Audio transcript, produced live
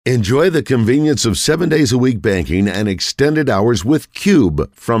Enjoy the convenience of 7 days a week banking and extended hours with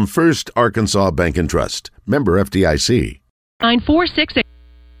Cube from First Arkansas Bank and Trust. Member FDIC. 9468.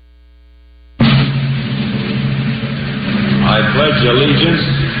 I pledge allegiance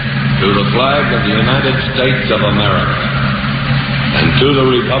to the flag of the United States of America and to the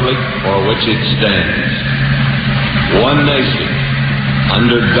republic for which it stands, one nation,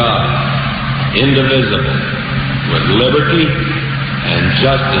 under God, indivisible, with liberty and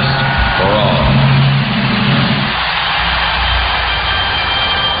justice for all.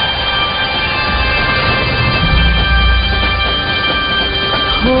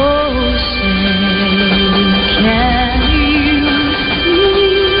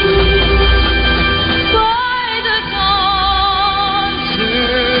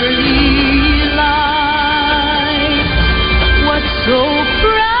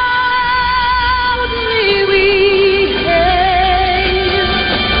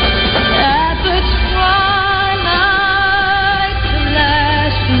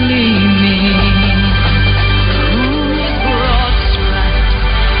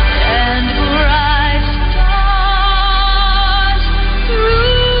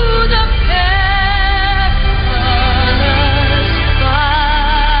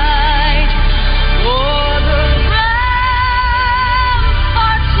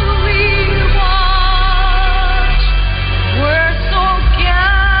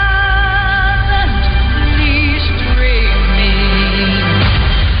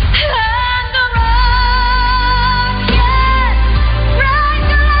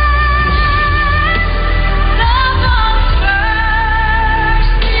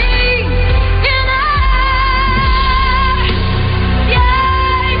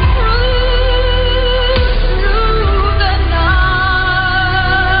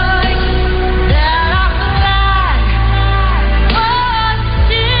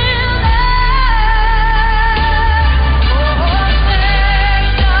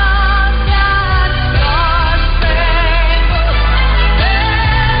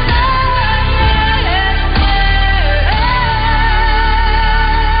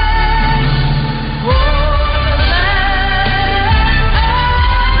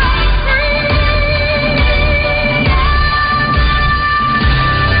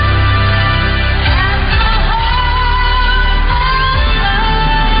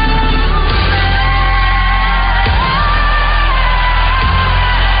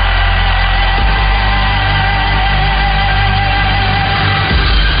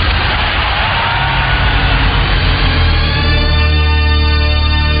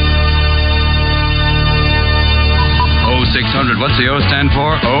 What's the O stand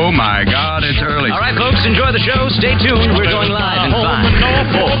for? Oh, my God, it's early. All right, folks, enjoy the show. Stay tuned. We're going live in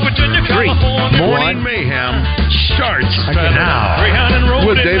 5, 4, 3, Morning Mayhem starts now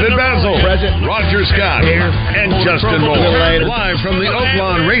with David Basil, Roger Scott, and Justin Moore. Live from the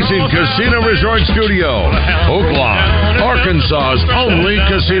Oaklawn Racing Casino Resort Studio. Oaklawn, Arkansas's only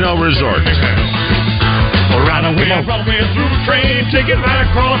casino resort. Right away, brought me through the train, taking right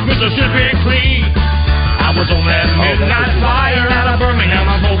across Mississippi clean. I was on that midnight flyer out of Birmingham.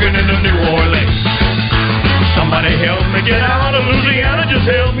 I'm smoking into New Orleans. Somebody help me get out of Louisiana. Just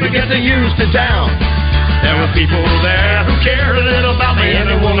help me get to Houston town. There were people there who cared a little about me, and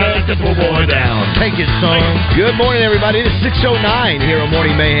they won't let this poor boy down. Take it, son. Good morning, everybody. It's 6:09 here on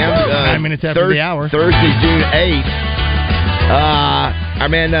Morning Mayhem. 9 minutes after the hour. Thursday, June 8th. Our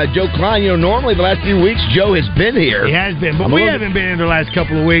man Joe Klein, normally the last few weeks, Joe has been here. He has been, but we haven't been in the last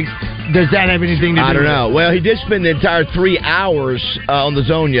couple of weeks. Does that have anything to do with it? I don't know. Well, he did spend the entire 3 hours on the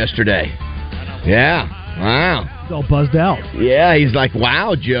zone yesterday. Yeah. Wow. He's all buzzed out. Yeah, he's like,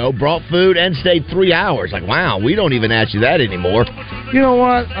 wow, Joe, brought food and stayed 3 hours. Like, wow, we don't even ask you that anymore. You know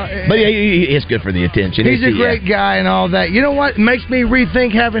what? But it's good for the attention. He's a great guy and all that. You know what? It makes me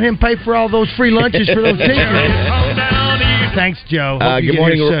rethink having him pay for all those free lunches for those teachers. Thanks, Joe. Good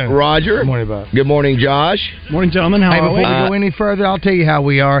morning, Roger. Good morning, Bob. Good morning, Josh. Morning, gentlemen. How are we? Before we go any further, I'll tell you how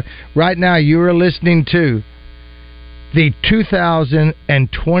we are. Right now, you are listening to the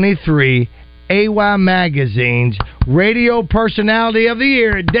 2023 AY Magazine's Radio Personality of the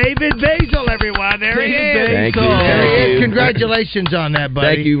Year, David Basil, everyone. There he is. Thank you. There he is. Congratulations on that,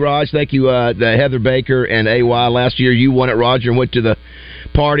 buddy. Thank you, Raj. Thank you, Heather Baker and AY. Last year, you won it, Roger, and went to the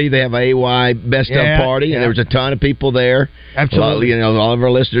party. They have a AY best of party, and there was a ton of people there. Absolutely. All of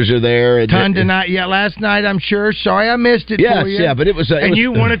our listeners are there. Ton tonight. Yeah, last night, I'm sure. Sorry I missed it for you. Yeah, but it was... and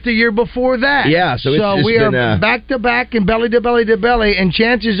you won it the year before that. Yeah, so we been, are back-to-back and belly-to-belly to belly, and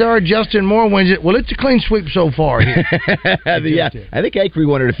chances are Justin Moore wins it. Well, it's a clean sweep so far here. I think Acre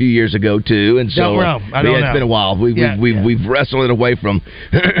won it a few years ago, too. And so, I don't know. It's been a while. We've wrestled it away from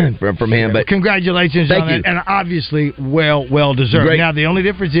him. But congratulations on it, and obviously well deserved. Great. Now the only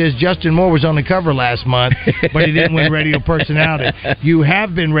difference is Justin Moore was on the cover last month, but he didn't win radio personality. You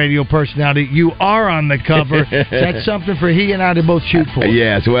have been radio personality. You are on the cover. That's something for he and I to both shoot for.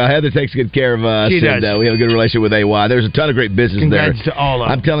 Yes, well, Heather takes good care of us, and we have a good relationship with AY. There's a ton of great business Congrats there. To all of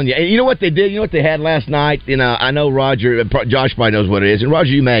them. I'm telling you. And you know what they did? You know what they had last night? I know Roger, Josh probably knows what it is, and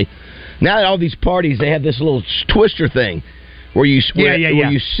Roger, you may. Now at all these parties, they have this little twister thing. Where you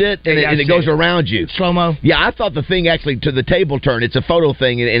you sit and it goes around you. Slow-mo? Yeah, I thought the thing actually to the table turn. It's a photo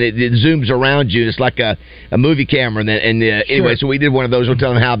thing, and it zooms around you. It's like a movie camera. Anyway, so we did one of those. We'll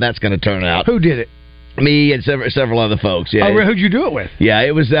tell them how that's going to turn out. Who did it? Me and several other folks. Yeah. Oh, who'd you do it with? Yeah,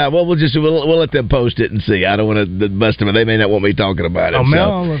 it was. We'll let them post it and see. I don't want to bust them. They may not want me talking about it. Oh,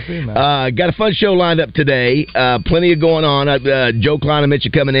 male or female? Got a fun show lined up today. Plenty of going on. Joe Klein, I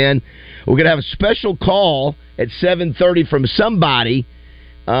mentioned coming in. We're going to have a special call at 7:30 from somebody.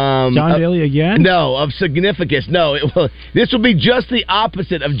 John Daly again? No, of significance. No, this will be just the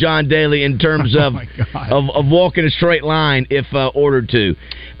opposite of John Daly in terms of walking a straight line if ordered to.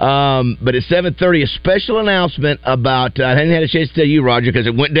 But at 7:30, a special announcement about. I hadn't had a chance to tell you, Roger, because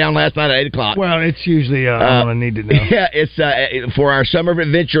it went down last night at 8 o'clock. Well, it's usually all I need to know. Yeah, it's for our Summer of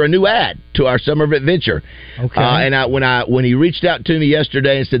Adventure, a new ad to our Summer of Adventure. Okay. And when he reached out to me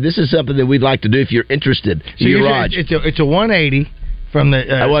yesterday and said, "This is something that we'd like to do if you're interested." So it's a 180. From the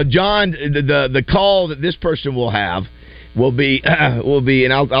well, John, the call that this person will have will be,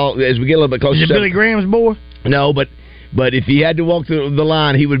 and I'll as we get a little bit closer. Is it Billy Graham's boy? No, but if he had to walk through the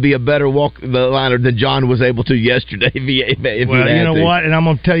line, he would be a better walk the liner than John was able to yesterday. If well, you know what, and I'm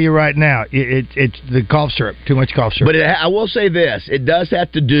going to tell you right now, it's the cough syrup, too much cough syrup. But I will say this: it does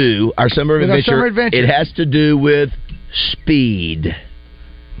have to do our Summer Adventure. It has to do with speed.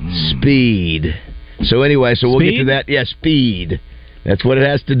 Speed. So anyway, we'll get to that. Yeah, speed. That's what it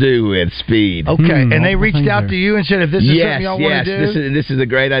has to do with speed. Okay, and they reached out to you and said, if this is something y'all want to do? This is a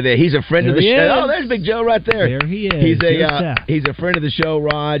great idea. He's a friend of the show. Oh, there's Big Joe right there. There he is. He's a friend of the show,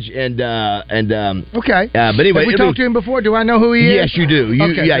 Raj, and okay. But anyway, have we talked to him before? Do I know who he is? Yes, you do.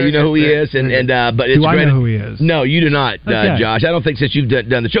 You know who he is, but it's do great. I know who he is? No, you do not, Josh. I don't think since you've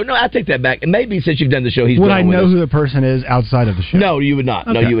done the show. No, I take that back. And maybe since you've done the show, he's. Would I know who the person is outside of the show? No, you would not.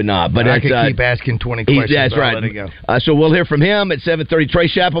 Okay. No, you would not. But I could keep asking 20 questions. That's right. Let it go. So we'll hear from him at 7:30. Trey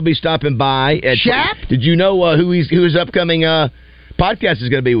Shapp will be stopping by. Shapp? Did you know who his upcoming podcast is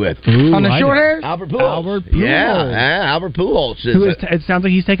going to be with? Ooh, on the short hairs? Albert Pujols. Yeah, Albert Pujols. It sounds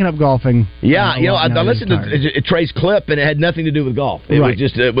like he's taking up golfing. Yeah, I listened to Trey's clip, and it had nothing to do with golf. It was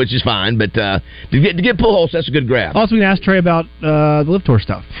just, which is fine. But to get Pujols, that's a good grab. Also, we can ask Trey about the Live Tour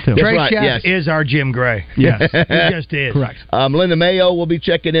stuff, too. Trey Shapp is our Jim Gray. Yes. He just is. Correct. Melinda Mayo will be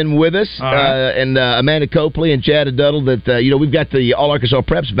checking in with us, and Amanda Copley and Chad Duddle. We've got the All Arkansas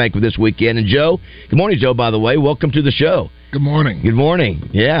Preps Banquet this weekend. And Joe, good morning, Joe, by the way. Welcome to the show. Good morning. Good morning.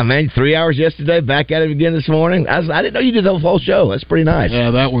 Yeah, man, 3 hours yesterday, back at it again this morning. I didn't know you did the whole show. That's pretty nice.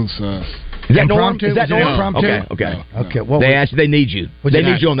 Yeah, that was... Is that Norm? Is that Norm? Impromptu? Okay. Okay. Well, they need you. They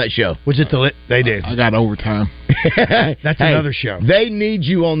need you on that show. Was it They did. I got overtime. That's another show. They need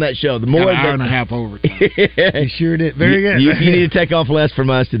you on that show. The more an hour and a half overtime. You sure did. Very good. You need to take off less from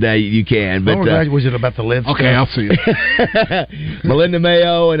us today. You can. But was it about the Live? Okay, I'll see you. Melinda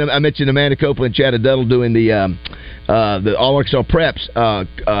Mayo and I mentioned Amanda Copeland and Chad Duddle doing the All Arkansas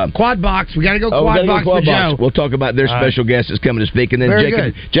Preps Quad Box. We got to go Quad Box with Joe. We'll talk about their special guest that's coming to speak, and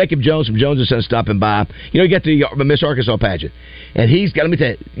then Jacob Jones from Jones and Son stopping by. You got the Miss Arkansas pageant, and he's got. Let me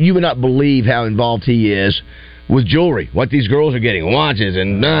tell you would not believe how involved he is with jewelry. What these girls are getting, watches,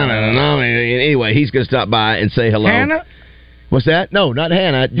 and anyway, he's going to stop by and say hello. Hannah? What's that? No, not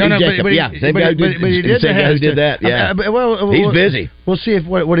Hannah. No, Jacob. but he did same guy who did that. Yeah, he's busy. We'll see if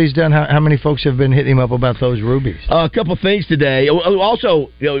what he's done. How many folks have been hitting him up about those rubies? A couple things today.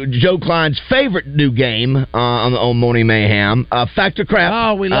 Also, Joe Klein's favorite new game on Morning Mayhem, Factor Crap.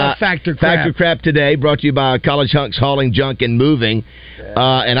 Oh, we love Factor Crap. Factor Crap today, brought to you by College Hunks Hauling Junk and Moving.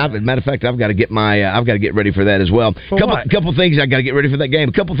 And as a matter of fact, I've got to get ready for that as well. Couple things I got to get ready for that game.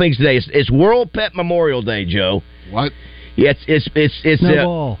 A couple things today. It's World Pet Memorial Day, Joe. What? Yeah, it's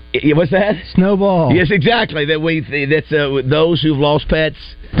Snowball. What's that? Snowball. Yes, exactly. That's those who've lost pets.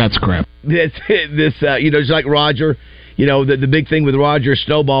 That's crap. Just like Roger. the big thing with Roger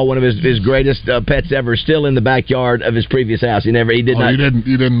Snowball, one of his greatest pets ever, still in the backyard of his previous house. He did not.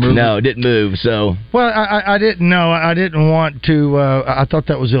 You didn't move. No, it didn't move. So I didn't know. I didn't want to. I thought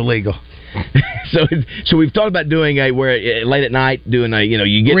that was illegal. So we've talked about doing where late at night doing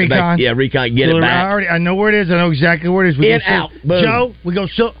you get recon. Recon, get it back. I know where it is. I know exactly where it is. In out, boom. Joe. We go.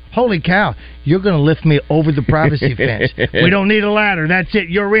 Holy cow! You're going to lift me over the privacy fence. We don't need a ladder. That's it.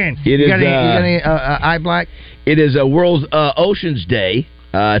 You're in. You got any eye black? It is a World's Oceans Day.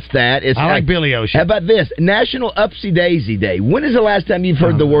 It's that. I like Billy Ocean. How about this? National Upsy Daisy Day. When is the last time you've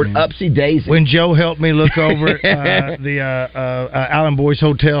heard the word Upsy Daisy? When Joe helped me look over the Allen Boys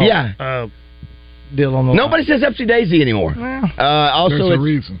Hotel. Yeah. Deal on the Nobody says Upsy Daisy anymore. Well, there's a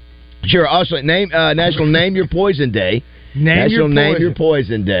reason. Sure. Also, National Name Your Poison Day. Name Your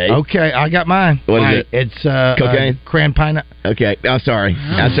Poison Day. Okay, I got mine. What is it? It's cocaine. Cran pineapple. Okay. I'm sorry.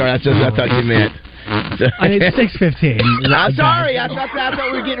 That's just what I thought you meant. I need 6:15. I'm sorry. I thought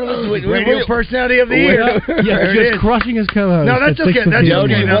we were getting Radio Personality of the Year. Just crushing his co-host. No, that's okay. That's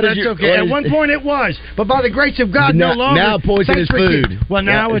okay. That's okay. At one point it was, but by the grace of God, no longer. Now poison is food. Well,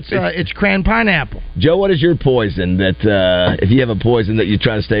 now it's cran pineapple. Joe, what is your poison that if you have a poison that you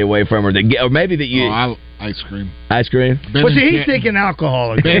try to stay away from, or maybe that you ice cream. Ice cream. Well, see, he's thinking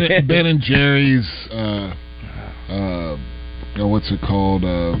alcohol. Ben and Jerry's. What's it called?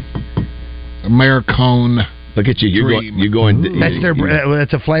 Americone. Look at you! You're going.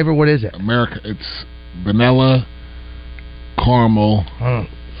 That's a flavor. What is it? It's vanilla, caramel,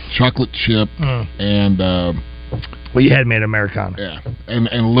 chocolate chip, and. Well, you had me at Americano. Yeah, and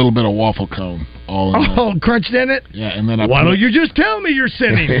a little bit of waffle cone. All crunched in it. Yeah, and then why don't you just tell me you're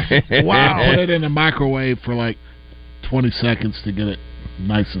sinning? Wow. Put it in the microwave for like 20 seconds to get it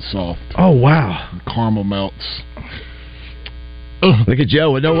nice and soft. Oh wow! And caramel melts. Look at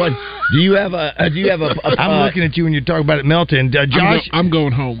Joe. No one. Do you have a? I'm looking at you when you talk about it melting. Josh, I'm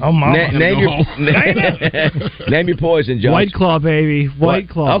going home. Oh, Mama. Name your poison, Josh. White Claw, baby. White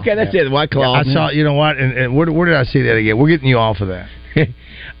Claw. Okay, that's it. White Claw. I saw. You know what? And where did I see that again? We're getting you off of that.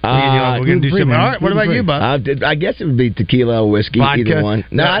 We're going to do something. All right, what about you, Bud? I guess it would be tequila or whiskey, vodka. Either one.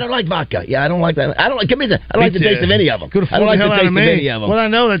 No, I don't like vodka. Yeah, I don't like that. I don't like the taste of any of them. I don't like the taste of any of them. Well, I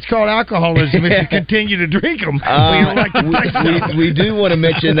know that's called alcoholism if you continue to drink them. We do want to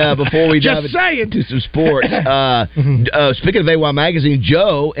mention before we dive into some sports. Speaking of AY Magazine,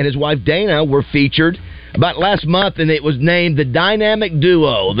 Joe and his wife Dana were featured about last month, and it was named the Dynamic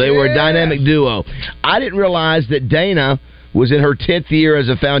Duo. They were a dynamic duo. I didn't realize that Dana was in her 10th year as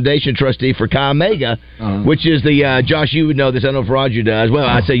a foundation trustee for Chi Omega, which is the, Josh, you would know this, I don't know if Roger does. Well,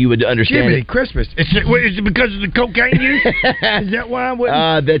 I say you would understand Jimmy, Christmas. Is it because of the cocaine use? Is that why I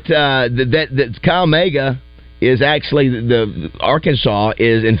wouldn't? That Chi Omega is actually, the Arkansas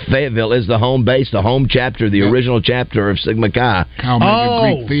is in Fayetteville, is the home base, the home chapter, the original chapter of Sigma Chi. Chi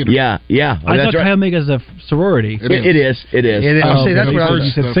Omega Greek Theater. Yeah. I thought Chi Omega is a sorority. It is. Oh, see, that's what I was.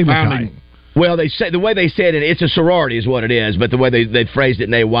 You said Sigma Chi. Well, they say the way they said it, it's a sorority is what it is. But the way they phrased it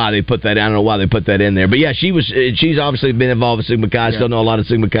in AY, they put that. I don't know why they put that in there. But yeah, she's obviously been involved with Sigma Chi. Still know a lot of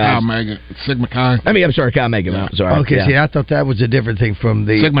Sigma Chi. Chi Omega, Sigma Chi. I'm sorry, Chi Omega. Yeah. Sorry. Okay, see, I thought that was a different thing from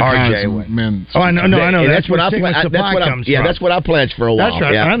the Sigma RJ one. Men. Oh, I know. That's where Sigma Supply comes from. Yeah, that's what I pledged for a while. That's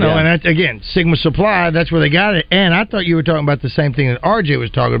right. Yeah, I know. And that, again, Sigma Supply. That's where they got it. And I thought you were talking about the same thing that RJ was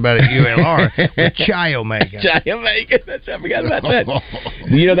talking about at ULR with Chi Omega. Chi Omega. I forgot about that.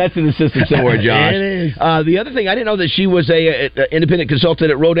 That's in the system somewhere, Josh. It is. The other thing, I didn't know that she was a independent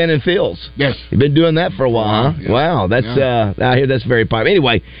consultant at Rodan and Fields. Yes. You've been doing that for a while, huh? Yeah. Wow, that's I hear that's very popular.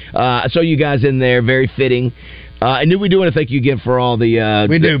 Anyway, I saw you guys in there, very fitting. And we do want to thank you again for all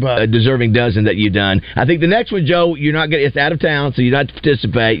the deserving dozen that you've done. I think the next one, Joe, it's out of town, so you're not to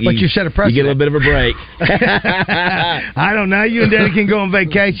participate. But you set a precedent. You get a little bit of a break. I don't know. You and Daddy can go on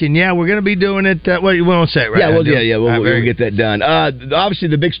vacation. Yeah, we're going to be doing it. We won't say it right now. We'll get that done. Obviously,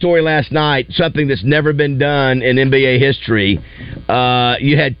 the big story last night, something that's never been done in NBA history.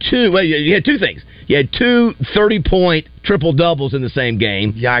 You had two things. You had two 30-point triple-doubles in the same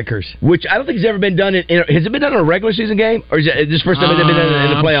game. Yikers. Which I don't think has ever been done. Has it been done in a regular season game? Or is it this first time it's been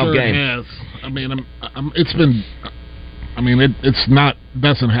done in a playoff game? It has. I mean, it's been... I mean, it's not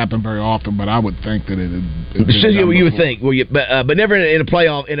doesn't happen very often, but I would think that it. You would think, but never in a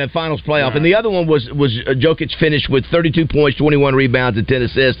playoff, in a finals playoff. Right. And the other one was Jokic finished with 32 points, 21 rebounds, and 10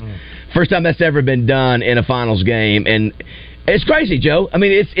 assists. First time that's ever been done in a finals game, and it's crazy, Joe. I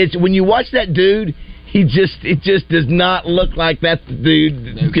mean, it's when you watch that dude, it just does not look like that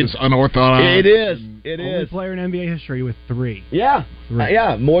dude. It's unorthodox. It is. Only player in NBA history with 3. Yeah,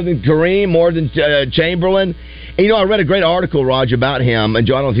 more than Kareem, more than Chamberlain. And, I read a great article, Raj, about him, and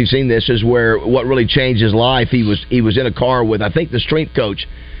Joe, I don't know if you've seen this, is where what really changed his life. He was in a car with, I think, the strength coach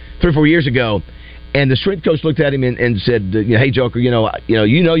 3 or 4 years ago, and the strength coach looked at him and said, "Hey, Joker,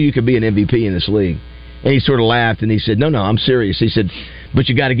 you could be an MVP in this league." And he sort of laughed, and he said, No, I'm serious. He said, "But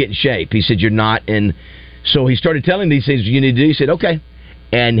you got to get in shape." He said, "You're not." And so he started telling these things you need to do. He said, "Okay."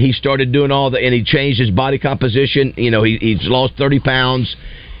 And he started doing and he changed his body composition. He's lost 30 pounds.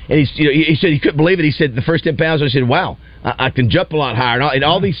 And he said he couldn't believe it. He said the first 10 pounds, I said, wow, I can jump a lot higher. And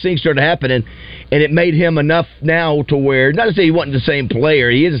all these things started happening. And it made him enough now to where, not to say he wasn't the same player,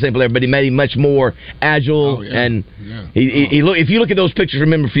 he is the same player, but he made him much more agile. Oh, yeah. And yeah. He look, if you look at those pictures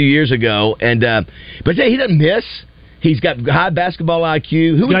from him a few years ago, but he doesn't miss. He's got high basketball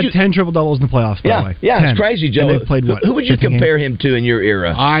IQ. He's got 10 triple-doubles in the playoffs, by the way. Yeah, 10. It's crazy, Joe. And they've played what? Who would you compare him to in your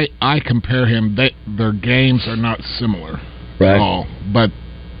era? I compare him. Their games are not similar right. at all, but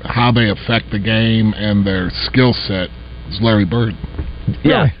how they affect the game and their skill set is Larry Bird.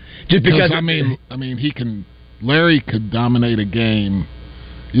 Yeah, just because Larry could dominate a game,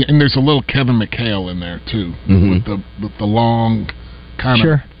 and there's a little Kevin McHale in there too, with the long kind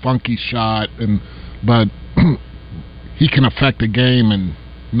of funky shot, but he can affect a game and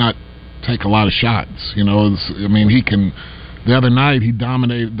not take a lot of shots. He can. The other night, he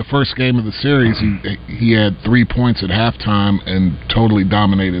dominated the first game of the series. He had 3 points at halftime and totally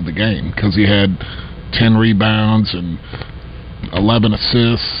dominated the game because he had 10 rebounds and 11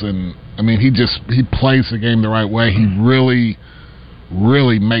 assists. And he plays the game the right way. He really,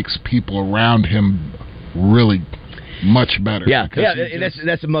 really makes people around him really much better. Yeah, and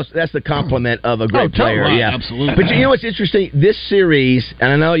that's the compliment of a great player. Right, yeah, absolutely. But you know what's interesting? This series,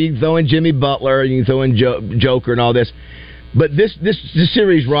 and I know you can throw in Jimmy Butler, you can throw in Joker and all this. But this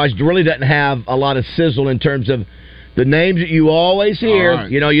series, Raj, really doesn't have a lot of sizzle in terms of the names that you always hear. Right.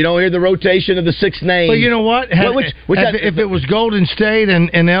 You don't hear the rotation of the 6 names. But you know what? If it was Golden State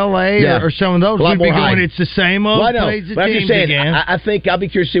and L.A. or some of those, we'd be going, it's the same old plays the teams again. I think I'll be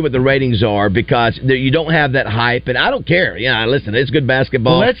curious to see what the ratings are because you don't have that hype, and I don't care. Yeah, listen, it's good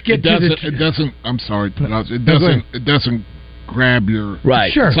basketball. Well, let's get it doesn't. I'm sorry, it doesn't grab your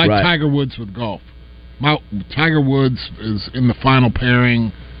right. Sure, it's like Tiger Woods with golf. Tiger Woods is in the final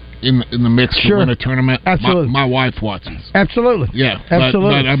pairing in the mix to win a tournament. Absolutely. My wife watches. Absolutely. Yeah.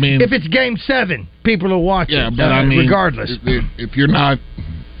 Absolutely. But, if it's Game 7, people are watching. Yeah, but regardless. If you're not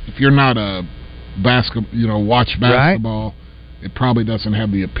a watch basketball, it probably doesn't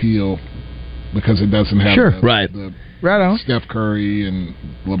have the appeal because it doesn't have the right on. Steph Curry and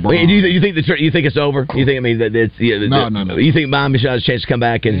LeBron. Wait, you think it's over? You think that it's no. You think Miami has a chance to come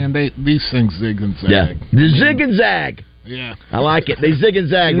back and these things zig and zag. Yeah, zig and zag. Yeah, I like it. They zig and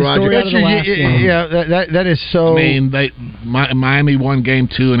zag, Roger. That is so. Miami won Game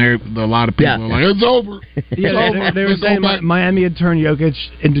 2, and a lot of people were like, "It's over." They were saying Miami had turned Jokic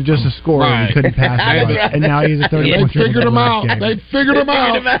into just a scorer and he couldn't pass it, and now he's a 30-point. They figured him out.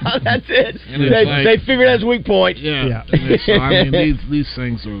 That's it. They figured out his weak point. Yeah. So these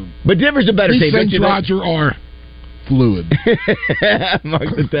things are. But Denver's a better team. These things, Roger, are fluid. Mark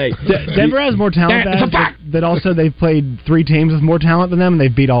the tape. Denver has more talent that also they've played 3 teams with more talent than them, and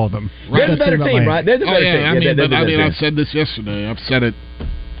they've beat all of them. Right. They're the better team, right? They're the better team. I said this yesterday. I've said it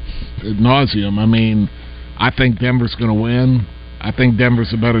ad nauseum. I think Denver's going to win. I think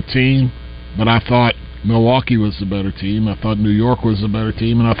Denver's a better team, but I thought Milwaukee was the better team. I thought New York was the better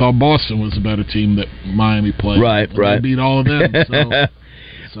team, and I thought Boston was the better team that Miami played. Right. They beat all of them.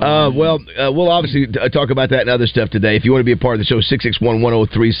 We'll obviously talk about that and other stuff today. If you want to be a part of the show,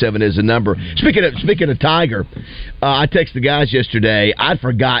 661-1037 is the number. Speaking of Tiger, I texted the guys yesterday. I'd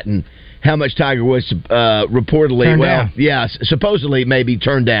forgotten how much Tiger was reportedly, supposedly maybe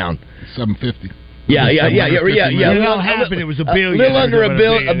turned down. $750. Yeah. It all happened. It was $1 billion. A little under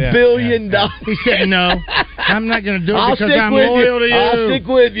 $1 billion. He said, "No, I'm not going to do it because I'm loyal to you. I'll stick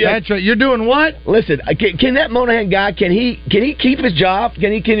with you." That's right. You're doing what? Listen, can that Monahan guy? Can he keep his job?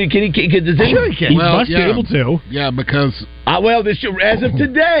 Can he? Sure he can. He must be able to. Yeah, because as of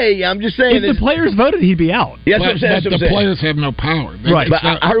today, I'm just saying. If the players voted, he'd be out. Yes, but the players have no power. Right. But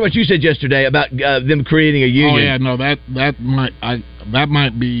I heard what you said yesterday about them creating a union. Oh yeah, no, that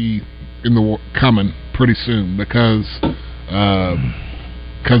might be coming pretty soon because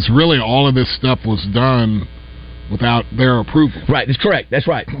really all of this stuff was done without their approval. Right, that's correct. That's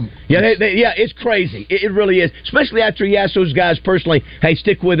right. Yeah, it's crazy. It really is, especially after he asked those guys personally, "Hey,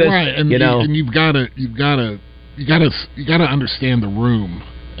 stick with us." Right, and you've got to understand the room.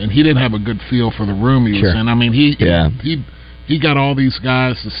 And he didn't have a good feel for the room he was in. He got all these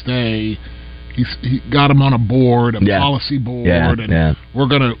guys to stay. he got him on a board, policy board, and we're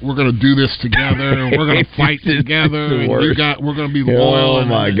gonna do this together. We're gonna fight together. And we're gonna be loyal. Oh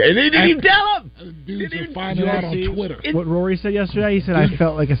my God! And he didn't even tell him. Dudes are finding out on Twitter. What Rory said yesterday, he said, "I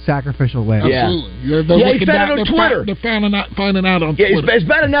felt like a sacrificial lamb." Absolutely. He found it on Twitter. They're finding out on Twitter. It's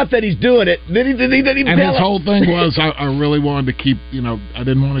bad enough that he's doing it. Then he didn't even and tell his him. whole thing was, I really wanted to keep. I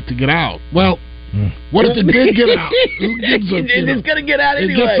didn't want it to get out. Well. What if it did get out? Who gives a, it's going to get out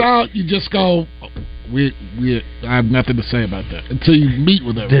anyway. It gets out, you just go, I have nothing to say about that until you meet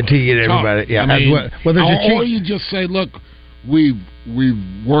with everybody. Until you get everybody, yeah. Or you just say, look, we've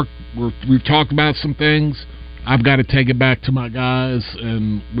talked about some things. I've got to take it back to my guys,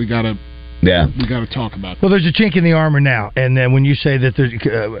 and we got to talk about that. Well, there's a chink in the armor now, and then when you say that there's,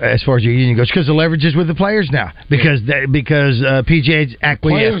 as far as your union goes, because the leverage is with the players now, because PGA's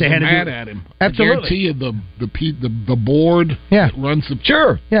acquiesced. They had mad at him. Absolutely. I guarantee you the board that runs the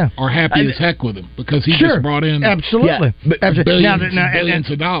are happy as heck with him because he just brought in absolutely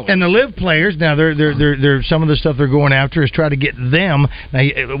billions of dollars. And the live players now, they're some of the stuff they're going after is try to get them. Now,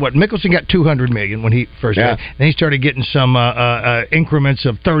 Mickelson got $200 million when he first got, and he started getting some increments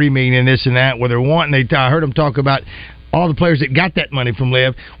of $30 million in this and that, where they're wanting. I heard them talk about all the players that got that money from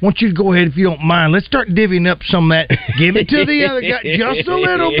Liv. I want you to go ahead, if you don't mind. Let's start divvying up some of that. Give it to the other guy, just a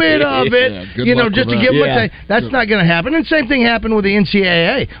little bit of it. Just to give them a taste. That's not going to happen. And same thing happened with the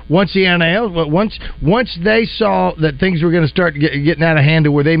NCAA. Once the NIL, once they saw that things were going to start getting out of hand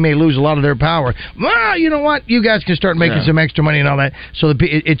to where they may lose a lot of their power. Well, you know what? You guys can start making some extra money and all that. So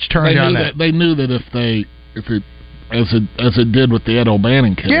it's turned on that. They knew that if it. As it did with the Ed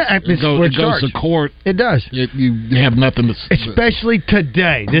O'Bannon case. Yeah, it goes to court. It does. You have nothing to say. Especially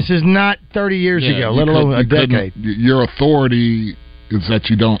today. This is not 30 years ago, let alone a decade. Your authority is that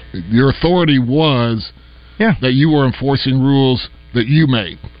you don't... Your authority was that you were enforcing rules that you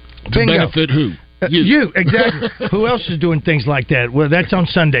made. To benefit who? You, exactly. Who else is doing things like that? Well, that's on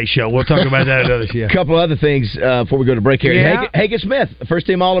Sunday show. We'll talk about that another show. A couple other things before we go to break here. Yeah. Hagen Smith,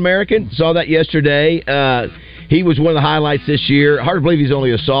 first-team All-American. Saw that yesterday. He was one of the highlights this year. Hard to believe he's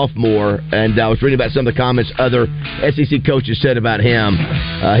only a sophomore. And I was reading about some of the comments other SEC coaches said about him.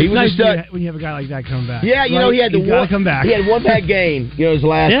 He was nice a stud. When you have a guy like that come back. Yeah, he had to come back. He had one bad game. His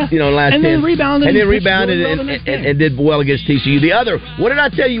last. And 10. then rebounded. And then rebounded and did well against TCU. The other. What did I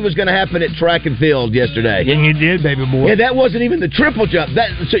tell you was going to happen at track and field yesterday? And you did, baby boy. Yeah, that wasn't even the triple jump.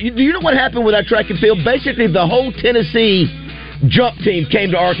 Do you know what happened with our track and field? Basically, the whole Tennessee jump team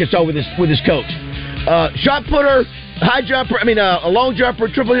came to Arkansas with his coach. Shot putter, high jumper, a long jumper,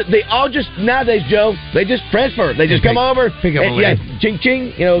 triple. They all just nowadays, Joe. They just transfer. They just come over. Pick up ching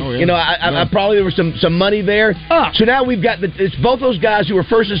ching. I probably there was some money there. So now we've got it's both those guys who were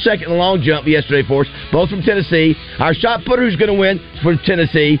first and second in the long jump yesterday for us, both from Tennessee. Our shot putter who's going to win from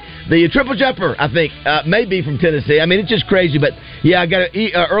Tennessee. The triple jumper, I think, may be from Tennessee. It's just crazy, but I got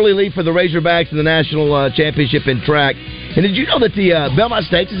an early lead for the Razorbacks in the national championship in track. And did you know that the Belmont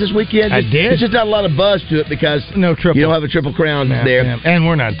Stakes is this weekend? I did. It's just not a lot of buzz to it because no triple. You don't have a triple crown there. Yeah. And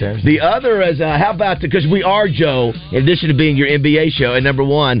we're not there. The other is, how about, because we are, Joe, in addition to being your NBA show, and number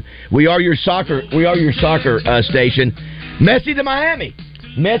one, we are your soccer station, Messi to Miami.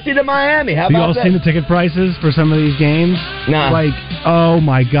 Messi to Miami. How about that? Have you all seen the ticket prices for some of these games? Nah. Oh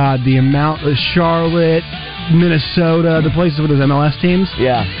my God, the amount of Charlotte, Minnesota, the places with those MLS teams.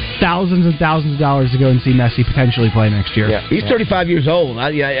 Yeah. Thousands and thousands of dollars to go and see Messi potentially play next year. Yeah. He's 35 years old.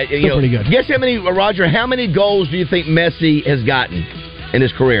 Still pretty good. Guess how many, Roger, how many goals do you think Messi has gotten in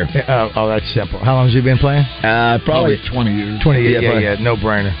his career? Oh, that's simple. How long has he been playing? Probably 20 years. 20 years. Yeah, no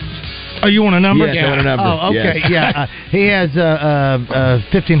brainer. Oh, you want a number? Yes, I want a number. Oh, okay. Yes. He has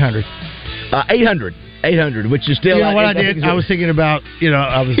 1,500. 800, which is still... You know what I did? I was thinking about,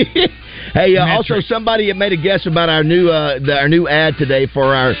 I was... Hey, also somebody had made a guess about our new ad today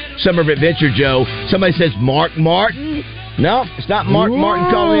for our Summer of Adventure, Joe. Somebody says Mark Martin. No, it's not Mark Martin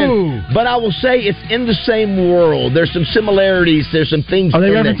calling in. But I will say it's in the same world. There's some similarities. There's some things. Are they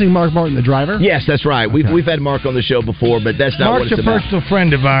referencing Mark Martin, the driver? Yes, that's right. Okay. We've had Mark on the show before, but that's not Mark's what it's about. Mark's a personal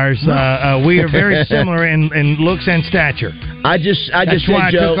friend of ours. We are very similar in looks and stature. That's why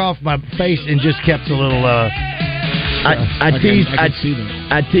I Joe, took off my face and just kept a little... I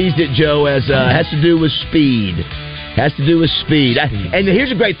teased it, Joe, as has to do with speed. Has to do with speed. And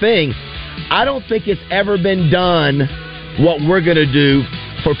here's a great thing. I don't think it's ever been done what we're going to do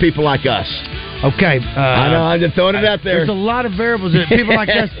for people like us. Okay. I know, I'm just throwing it out there. There's a lot of variables. People like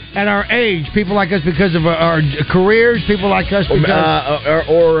us at our age, people like us because of our careers, people like us because...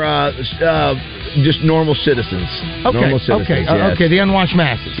 just normal citizens. Okay, normal citizens, yes. Okay, the unwashed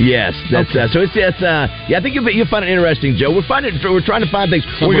masses. Yes, that's so it's yeah. I think you'll find it interesting, Joe. We're trying to find things.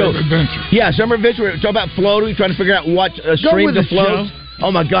 Summer adventure. Yeah, summer adventure. We're talking about floating, trying to figure out what stream to float.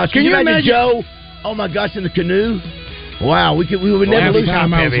 Oh my gosh, can you imagine Joe? Oh my gosh, in the canoe. Wow, we would never lose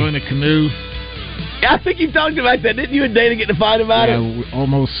time I was in a canoe. I think you talked about that, didn't you and Dana get to fight about it? We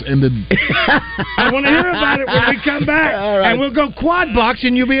almost ended. I want to hear about it when we come back. All right. And we'll go quad box,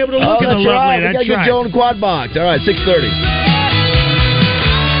 and you'll be able to look at the lovely. Right. We got to get Joe in the quad box. All right, 6:30.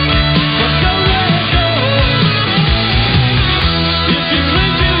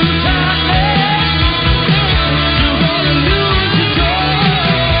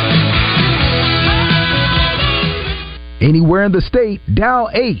 Anywhere in the state,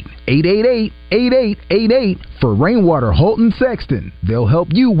 dial 888-8888 for Rainwater Holton Sexton. They'll help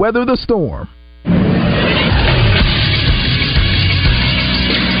you weather the storm.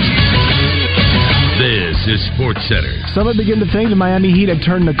 This is Sports Center. Some have begun to think the Miami Heat have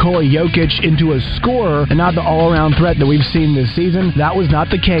turned Nikola Jokic into a scorer and not the all-around threat that we've seen this season. That was not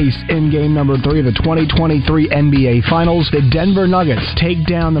the case in game number 3 of the 2023 NBA Finals. The Denver Nuggets take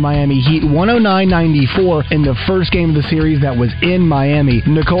down the Miami Heat 109-94 in the first game of the series that was in Miami.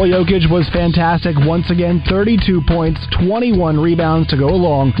 Nikola Jokic was fantastic once again, 32 points, 21 rebounds to go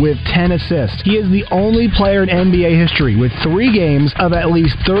along with 10 assists. He is the only player in NBA history with 3 games of at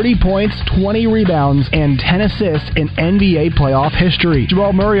least 30 points, 20 rebounds, and 10 assists in NBA playoff history.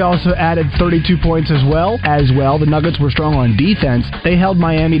 Jamal Murray also added 32 points as well. The Nuggets were strong on defense. They held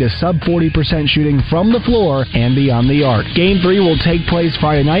Miami to sub 40% shooting from the floor and beyond the arc. Game 3 will take place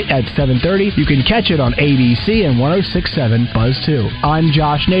Friday night at 7:30. You can catch it on ABC and 106.7 Buzz 2. I'm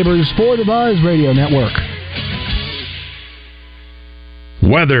Josh Neighbors for the Buzz Radio Network.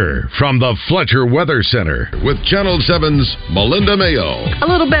 Weather from the Fletcher Weather Center with Channel 7's Melinda Mayo. A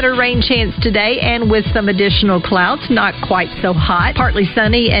little better rain chance today and with some additional clouds, not quite so hot. Partly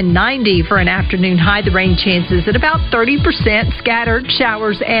sunny and 90 for an afternoon high. The rain chances at about 30%. Scattered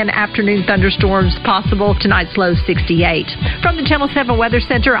showers and afternoon thunderstorms possible. Tonight's low 68. From the Channel 7 Weather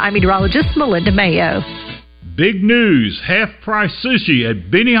Center, I'm meteorologist Melinda Mayo. Big news, half-price sushi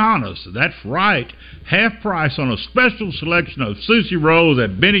at Benihana's. That's right, half price on a special selection of sushi rolls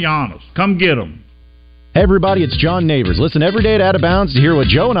at Benihana's. Come get them. Hey everybody, it's John Neighbors. Listen every day at Out of Bounds to hear what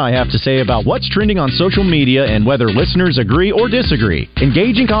Joe and I have to say about what's trending on social media and whether listeners agree or disagree.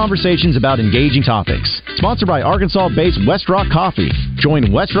 Engaging conversations about engaging topics. Sponsored by Arkansas-based West Rock Coffee.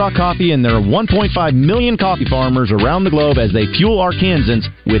 Join West Rock Coffee and their 1.5 million coffee farmers around the globe as they fuel Arkansans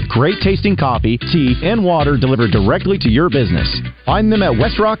with great-tasting coffee, tea, and water delivered directly to your business. Find them at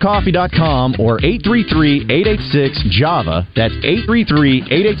westrockcoffee.com or 833-886-JAVA. That's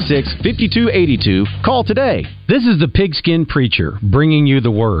 833-886-5282. Call today. This is the Pigskin Preacher bringing you the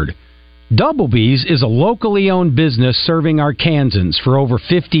word. Doublebee's is a locally owned business serving Arkansans for over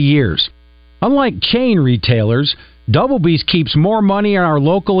 50 years. Unlike chain retailers, Doublebee's keeps more money in our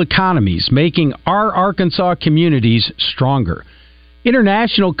local economies, making our Arkansas communities stronger.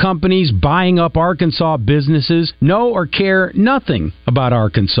 International companies buying up Arkansas businesses know or care nothing about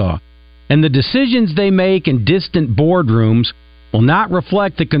Arkansas, and the decisions they make in distant boardrooms will not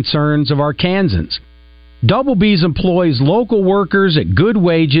reflect the concerns of Arkansans. Doublebee's employs local workers at good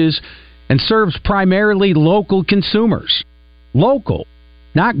wages and serves primarily local consumers. Local,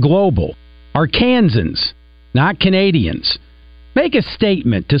 not global. Arkansans, not Canadians. Make a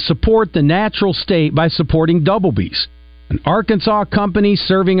statement to support the natural state by supporting Doublebee's, an Arkansas company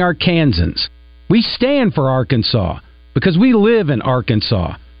serving Arkansans. We stand for Arkansas because we live in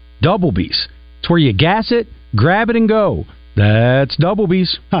Arkansas. Doublebee's. It's where you gas it, grab it, and go. That's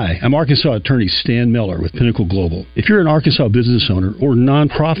Doublebee's. Hi, I'm Arkansas attorney Stan Miller with Pinnacle Global. If you're an Arkansas business owner or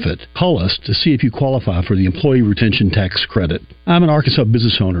nonprofit, call us to see if you qualify for the Employee Retention Tax Credit. I'm an Arkansas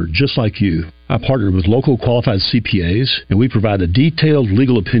business owner just like you. I partner with local qualified CPAs, and we provide a detailed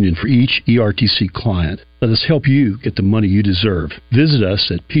legal opinion for each ERTC client. Let us help you get the money you deserve. Visit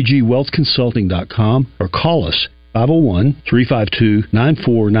us at pgwealthconsulting.com or call us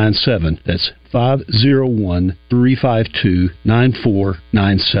 501-352-9497. That's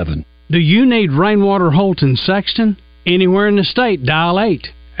 501-352-9497. Do you need Rainwater Holton Sexton? Anywhere in the state, dial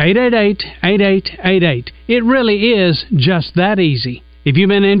 888-8888. It really is just that easy. If you've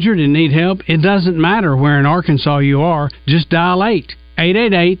been injured and need help, it doesn't matter where in Arkansas you are. Just dial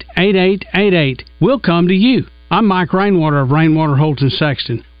 888-8888. We'll come to you. I'm Mike Rainwater of Rainwater Holton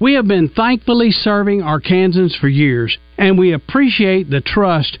Sexton. We have been thankfully serving Arkansans for years, and we appreciate the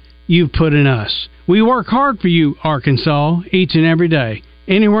trust you've put in us. We work hard for you, Arkansas, each and every day.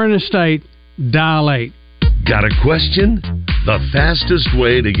 Anywhere in the state, dial 8. Got a question? The fastest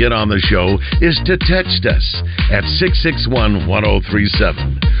way to get on the show is to text us at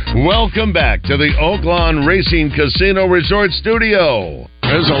 661-1037. Welcome back to the Oaklawn Racing Casino Resort Studio.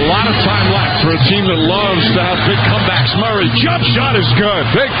 There's a lot of time left for a team that loves to have big comebacks. Murray, jump shot is good.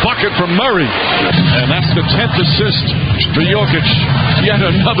 Big bucket from Murray. And that's the 10th assist for Jokic. Yet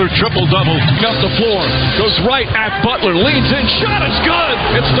another triple-double. Off the floor. Goes right at Butler. Leans in. Shot is good.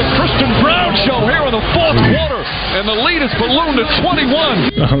 It's the Christian Brown show here in the fourth quarter. And the lead is ballooned to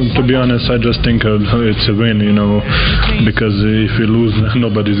 21. To be honest, I just think it's a win, because if we lose,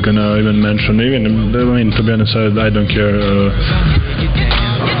 nobody's going to even mention. To be honest, I don't care.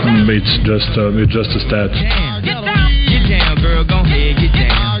 It's just a stat. Get down, girl. Go ahead. Get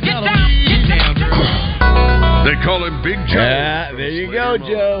down. Get down, girl. They call him Big Joe. Yeah, there you go,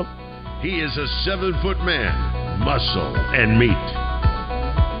 Joe. He is a 7-foot man, muscle and meat.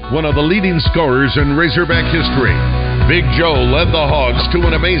 One of the leading scorers in Razorback history, Big Joe led the Hogs to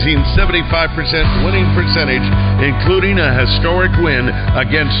an amazing 75% winning percentage, including a historic win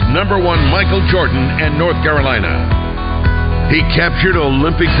against number 1 Michael Jordan and North Carolina. He captured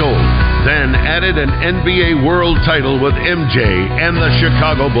Olympic gold, then added an NBA world title with MJ and the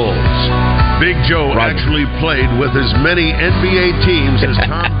Chicago Bulls. Big Joe actually played with as many NBA teams as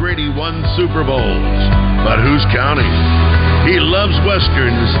Tom Brady won Super Bowls. But who's counting? He loves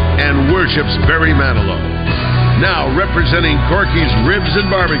Westerns and worships Barry Manilow. Now representing Corky's Ribs and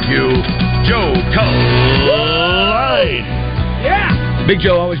Barbecue, Joe Culline. Yeah! Big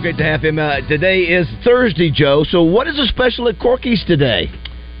Joe, always great to have him. Today is Thursday, Joe. So what is the special at Corky's today?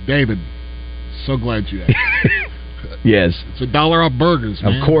 David, so glad you asked. Yes. It's $1 off burgers,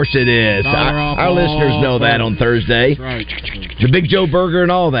 man. Of course it is. Our listeners know that on Thursday. That's right. The Big Joe Burger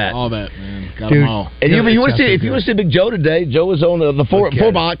and all that. All that, man. Got them all. And if you want to see Big Joe today, Joe was on the four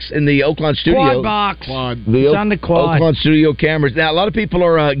box in the Oaklawn studio. Quad box. It's on the quad. Oaklawn studio cameras. Now, a lot of people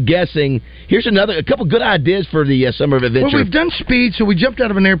are guessing. Here's a couple good ideas for the Summer of Adventure. Well, we've done speed, so we jumped out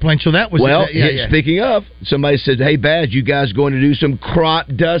of an airplane, so that was... Speaking of, somebody said, hey, Baz, you guys going to do some crop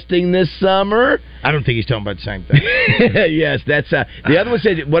dusting this summer? I don't think he's talking about the same thing. Yes, that's... the other one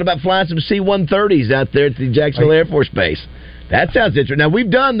said, what about flying some C-130s out there at the Jacksonville Air Force Base? That sounds interesting. Now, we've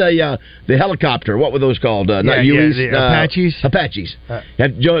done the helicopter. What were those called? Not Hueys? Apaches. Apaches.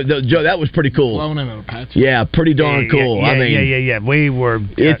 Joe, that was pretty cool. Flown in an Apache. Yeah, pretty darn cool. Yeah. We were...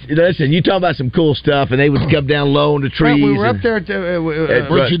 listen, you talking about some cool stuff, and they would come down low in the trees. Well, we were up there at the...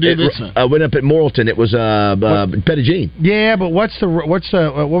 where'd you do this? Went up at Morrilton. It was Pettigene. Yeah, but what was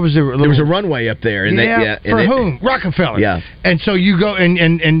the... There was a runway up there. And for whom? Rockefeller. Yeah. And so you go,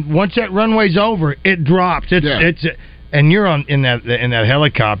 and once that runway's over, it drops. And you're in that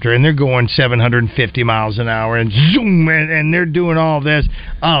helicopter, and they're going 750 miles an hour, and zoom, and they're doing all this.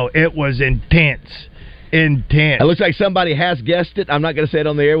 Oh, it was intense. It looks like somebody has guessed it. I'm not going to say it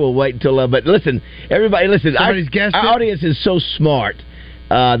on the air. We'll wait until. But listen, everybody, listen. Somebody's guessed it. Our audience is so smart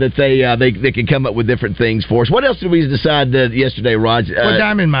that they can come up with different things for us. What else did we decide yesterday, Raj?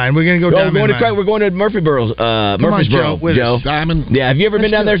 Diamond Mine. We're going to go Diamond Mine. We're going to Murfreesboro. Joe. Diamond. Yeah. Have you ever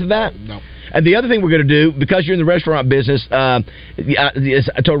been down there to that? No. And the other thing we're going to do, because you're in the restaurant business, I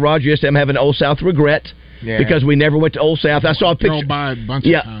told Roger yesterday I'm having Old South regret. Yeah. Because we never went to Old South. I saw a picture. By a bunch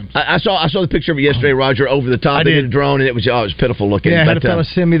of times. I saw the picture of it yesterday, Roger, over the top of the drone, and it was pitiful looking. Yeah, I had a fellow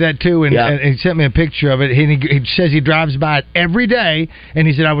send me that too, and he sent me a picture of it. He says he drives by it every day, and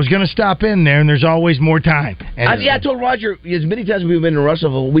he said I was going to stop in there, and there's always more time. I told Roger as many times as we've been in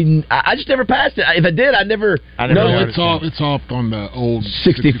Russellville, I just never passed it. If I did, I never. It's off on the old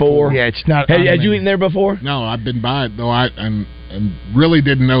 64. Yeah, it's not. Had you eaten there before? No, I've been by it though. And really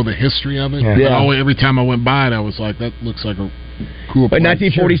didn't know the history of it. Yeah. Every time I went by it, I was like, that looks like a cool place.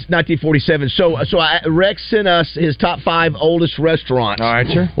 1947. So Rex sent us his top 5 oldest restaurants. All right,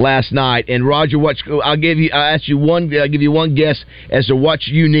 sir. Last night, and Roger, I'll give you one guess as to what's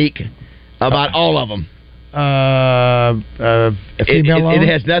unique about all of them. It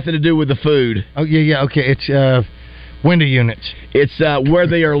has nothing to do with the food. Oh yeah, okay. It's window units. It's where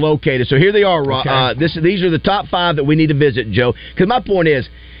they are located. So here they are. Okay. These are the top 5 that we need to visit, Joe. Because my point is,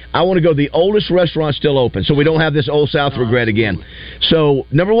 I want to go to the oldest restaurant still open, so we don't have this Old South regret again. So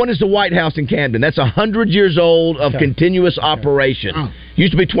number 1 is the White House in Camden. That's 100 years old of continuous operation.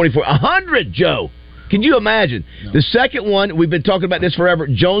 Used to be 24. 100, Joe. Can you imagine? No. The second one, we've been talking about this forever.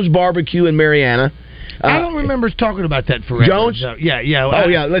 Jones Barbecue in Mariana. I don't remember us talking about that forever. Jones? So, yeah. Oh,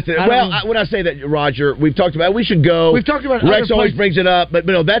 yeah, listen. When I say that, Roger, we've talked about it. We should go. We've talked about Rex always brings it up, but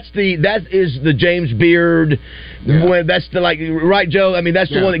no, that is the James Beard. Yeah. That's the, right, Joe? I mean, that's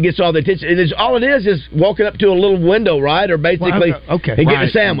the one that gets all the attention. And all it is walking up to a little window, right? Or basically, and getting a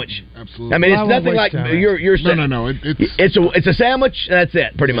sandwich. Absolutely. I mean, it's nothing like you're saying. No. It's a sandwich, and that's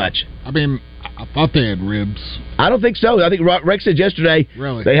it, pretty much. I mean, I thought they had ribs. I don't think so. I think Rex said yesterday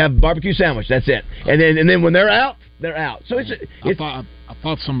they have barbecue sandwich. That's it. And then when they're out, they're out. So I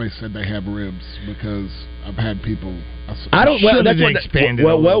thought somebody said they have ribs because I've had people. I don't. Well,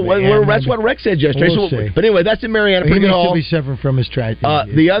 that's what Rex said yesterday. But anyway, that's in Marietta. He needs to be suffering from his track.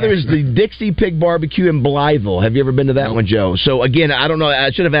 The other is the Dixie Pig Barbecue in Blytheville. Have you ever been to that one, Joe? So again, I don't know.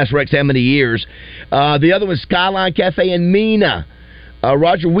 I should have asked Rex how many years. The other was Skyline Cafe in Mena.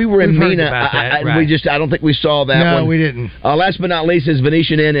 Roger, we were in Mena. I don't think we saw that one. No, we didn't. Last but not least is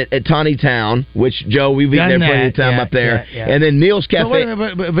Venetian Inn at Tawny Town, which, Joe, we've eaten there plenty of time up there. Yeah. And then Neil's Cafe. Wait a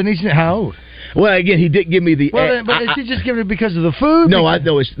minute, but Venetian, how old? Well, again, he didn't give me the. Well, but is he just giving it because of the food? No, I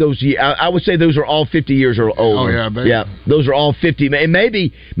know it's those. I would say those are all 50 years or older. Oh yeah, those are all 50, and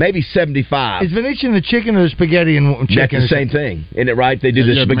maybe 75. Is Venetian the chicken or the spaghetti and chicken? That's the same thing, isn't it? Right? They do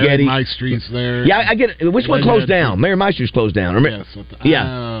the spaghetti. Mary Maestre's there. Yeah, I get it. Which one closed down? Mary Maestre's closed down.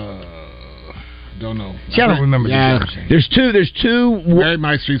 Yes. Don't know. See, I don't remember. There's two. Mary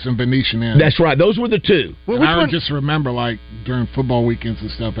Maestre's and Venetian Inn. That's right. Those were the two. Well, I just remember, during football weekends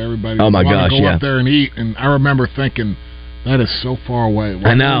and stuff, everybody would go up there and eat, and I remember thinking, that is so far away.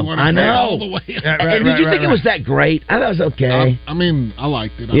 I know. All the way. And did you think it was that great? I thought it was okay. I mean, I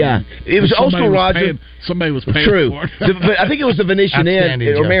liked it. It was old school, Roger. Somebody was paying True. for it. But I think it was the Venetian Inn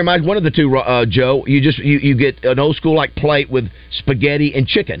or Mary Mike's, one of the two. Joe, you get an old school plate with spaghetti and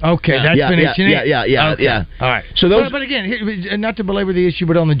chicken. Okay, that's Venetian Inn. Yeah. All right. So those. But again, not to belabor the issue,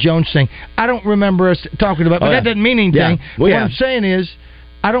 but on the Jones thing, I don't remember us talking about. But that doesn't mean anything. Yeah. Well, what I'm saying is,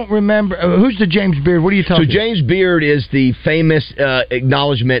 I don't remember. Who's the James Beard? What are you talking about? So James Beard is the famous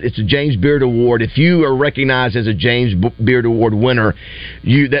acknowledgement. It's a James Beard Award. If you are recognized as a James Beard Award winner,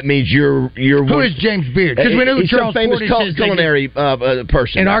 that means you're. Who is James Beard? Because we know he's Charles some famous culinary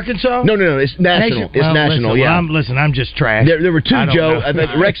person in Arkansas. No, it's national. It's national. Listen, I'm just trash. There were two, Joe.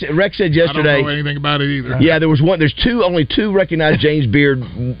 Rex said yesterday. I don't know anything about it either. Yeah, there was one. There's only two recognized James Beard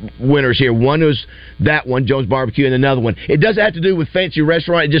winners here. One was that one, Jones Barbecue, and another one. It doesn't have to do with fancy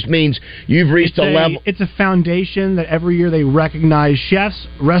restaurant. It just means you've reached a level. It's a foundation that every year they recognize chefs,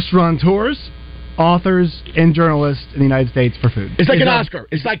 restaurateurs, authors, and journalists in the United States for food. It's like an Oscar.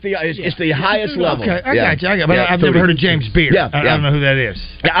 It's like it's the highest level. Okay, I got you. But I've never heard of James Beard. I don't know who that is.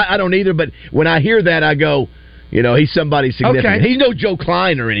 I don't either. But when I hear that, I go, he's somebody significant. Okay. He's no Joe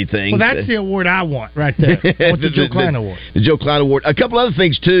Klein or anything. Well, that's the award I want right there. I want the Joe Klein Award. The Joe Klein Award. A couple other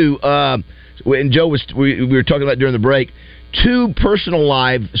things too. And Joe we were talking about during the break. Two personal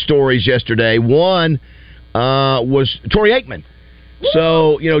live stories yesterday. One was Troy Aikman.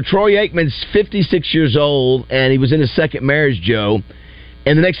 So, Troy Aikman's 56 years old, and he was in his second marriage, Joe.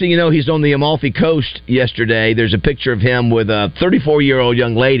 And the next thing you know, he's on the Amalfi Coast yesterday. There's a picture of him with a 34-year-old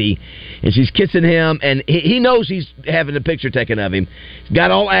young lady, and she's kissing him, and he knows he's having a picture taken of him. He's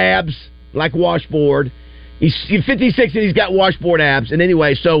got all abs, like washboard. He's 56, and he's got washboard abs. And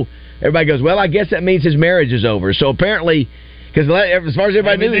anyway, so everybody goes, well, I guess that means his marriage is over. So apparently, because as far as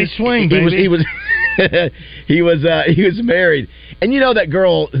everybody knew, he was married. And that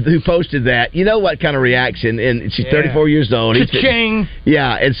girl who posted that, what kind of reaction? And she's 34 years old. Cha-ching.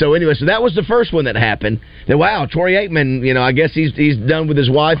 Yeah, and so anyway, so that was the first one that happened. Then wow, Troy Aikman, I guess he's done with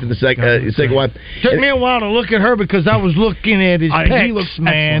his wife and the second wife. Took me a while to look at her because I was looking at his pecs, he looks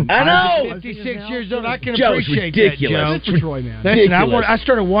man. I know. 56 years old. I can Joe's appreciate ridiculous. that, Joe. It's Troy, man. Listen, I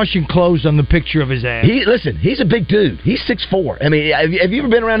started washing clothes on the picture of his ass. He's a big dude. He's 6'4". I mean, have you ever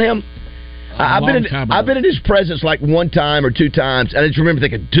been around him? I've been in his presence like one time or two times, and I just remember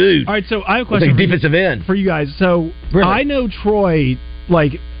thinking, dude. All right, so I have a question defensive end for you guys. So I know Troy,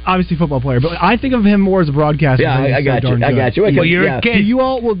 obviously football player, but I think of him more as a broadcaster. Yeah, I got you. Well, you're a kid. You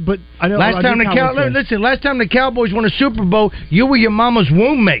all, but I know. Last time the Cowboys won a Super Bowl, you were your mama's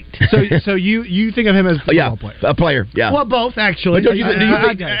womb mate. So you think of him as a football player? A player. Yeah. Well, both actually. Do you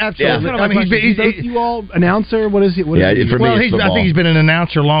think? Absolutely. Yeah. I mean, he's you all announcer. What is he? For me, I think he's been an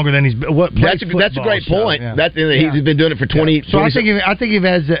announcer longer than he's been. That's a great point. He's been doing it for 20. So I think of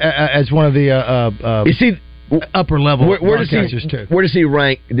as one of the. You see. upper level Where does he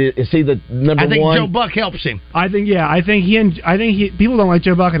rank? Is he the number one? I think Joe Buck helps him. I think people don't like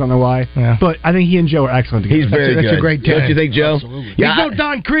Joe Buck. I don't know why, but I think he and Joe are excellent together. He's very good. That's a great team. Don't you think, Joe? Absolutely. He's no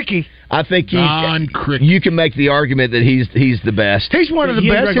Don Criqui. I think you can make the argument that he's the best. He's one of the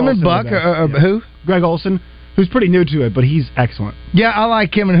best. Him and Buck. Who? Greg Olson, who's pretty new to it, but he's excellent. Yeah, I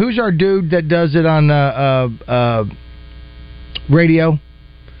like him. And who's our dude that does it on radio?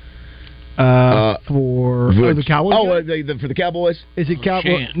 For the Cowboys? For the Cowboys? Is it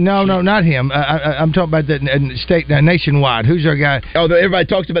Cowboys? No, not him. I'm talking about the state nationwide. Who's our guy? Oh, everybody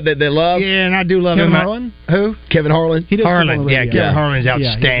talks about that they love? Yeah, and I do love Kevin him. Harlan? Who? Kevin Harlan? Harlan. Yeah, Kevin Harlan's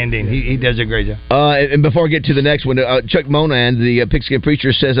outstanding. He does a great job. And before I get to the next one, Chuck Monan, the Pigskin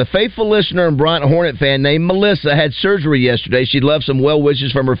Preacher, says a faithful listener and Bryant Hornet fan named Melissa had surgery yesterday. She'd love some well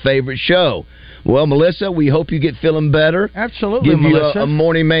wishes from her favorite show. Well, Melissa, we hope you get feeling better. Absolutely, Give Melissa. you a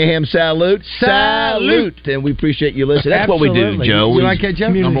morning mayhem salute. Salute! And we appreciate you listening. That's what we do, Joe. You like that, Joe?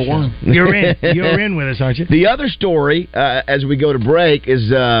 Number one. You're in. You're in with us, aren't you? The other story, as we go to break, is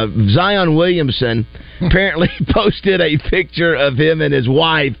Zion Williamson apparently posted a picture of him and his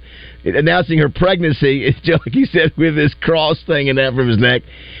wife announcing her pregnancy. It's just like he said, with this cross thing out from his neck,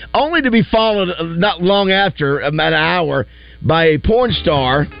 only to be followed not long after, about an hour, by a porn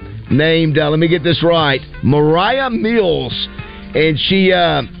star named, let me get this right, Mariah Mills. And she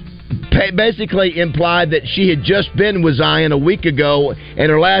basically implied that she had just been with Zion a week ago, and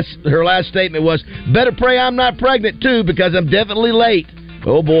her last statement was, better pray I'm not pregnant too, because I'm definitely late.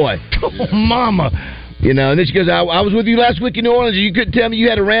 Oh boy. Oh, mama. You know, and then she goes, I was with you last week in New Orleans, and you couldn't tell me you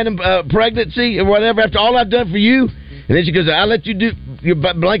had a random pregnancy or whatever after all I've done for you. And then she goes, I let you do your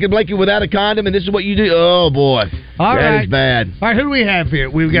blanket without a condom, and this is what you do. Oh boy, that is bad. All right, who do we have here?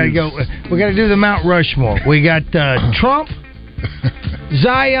 We've got to go. We got to do the Mount Rushmore. We got Trump,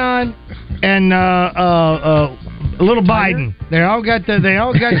 Zion, and little Biden. They all got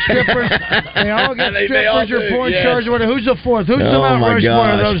strippers. They all got strippers or porn stars or whatever. Who's the fourth? Who's the Mount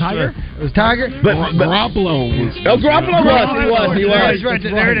Rushmore of those? Tiger? It was Tiger? But Garoppolo was. Oh, Garoppolo was. He was. Right,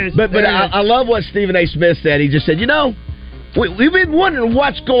 there it is. But I love what Stephen A. Smith said. He just said, we've been wondering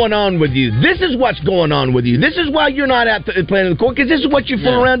what's going on with you. This is what's going on with you. This is why you're not out playing in the court, because this is what you're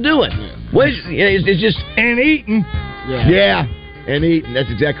fooling around doing. Yeah. It's just... And eating. Yeah. And eating.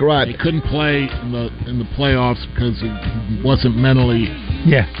 That's exactly right. He couldn't play in the playoffs because he wasn't mentally...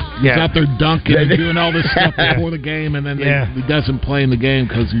 Yeah. He's out there dunking and doing all this stuff before the game, and then he doesn't play in the game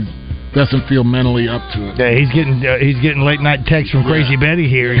because he doesn't feel mentally up to it. Yeah, he's getting late night texts from Crazy Betty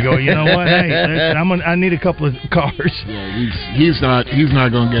here. You go, you know what? Hey, I need a couple of cars. Yeah, he's not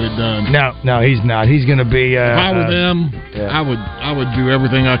going to get it done. No, he's not. He's going to be. If I were them, I would do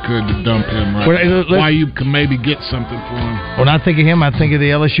everything I could to dump him. Right? Why you can maybe get something for him. When I think of him, I think of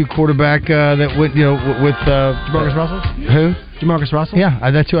the LSU quarterback that went, with Jamarcus Russell. Who? Jamarcus Russell. Yeah,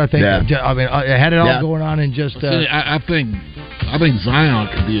 that's who I think. Yeah. I mean, I had it all going on and just. I think Zion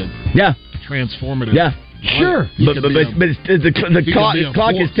could be a transformative. Yeah, sure. But the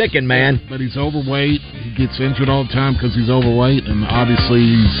clock is ticking, man. But he's overweight. He gets injured all the time because he's overweight, and obviously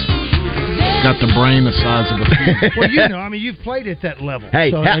he's got the brain the size of a pea. Well, you've played at that level. Hey,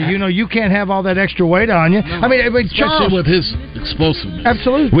 so, you can't have all that extra weight on you. No, especially Charles, with his explosiveness.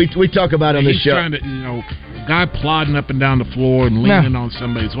 Absolutely. We talk about on this show. Trying to, guy plodding up and down the floor and leaning on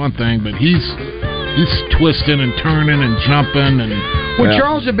somebody's one thing, but he's twisting and turning and jumping and. Would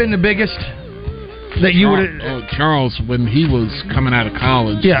Charles have been the biggest that you would have? Charles, when he was coming out of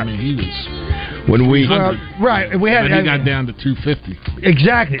college, yeah. I mean, he was. When we right, we had. But he got down to 250.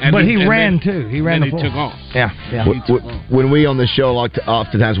 Exactly, but he ran too. He ran. And he took off. Yeah. When we on the show,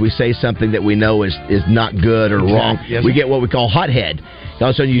 oftentimes we say something that we know is not good or wrong. Yes. We get what we call hothead. All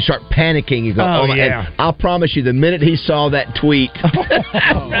of a sudden, you start panicking. You go, "Oh my!" And I'll promise you, the minute he saw that tweet, oh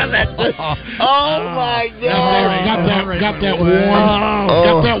my God! Got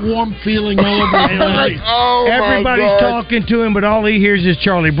that warm feeling all over. Everybody's talking to him, but all he hears is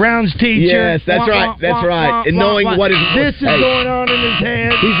Charlie Brown's teacher. Yes, that's right. And knowing what is this is going on in his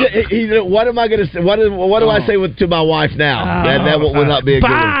head. He's what am I going to say? What do I say to my wife now? That will not be a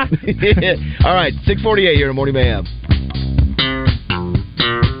good one. All right, 6:48 here in Morning Mayhem.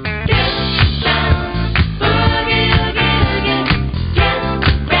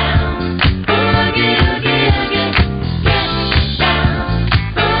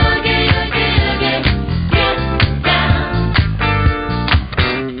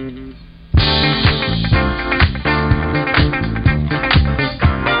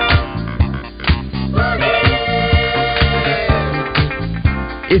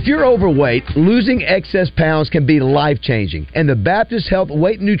 If you're overweight, losing excess pounds can be life-changing, and the Baptist Health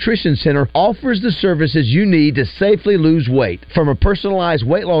Weight and Nutrition Center offers the services you need to safely lose weight. From a personalized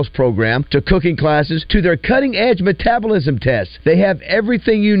weight loss program to cooking classes to their cutting-edge metabolism tests, they have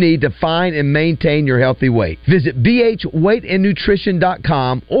everything you need to find and maintain your healthy weight. Visit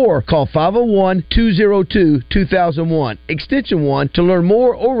bhweightandnutrition.com or call 501-202-2001, extension 1 to learn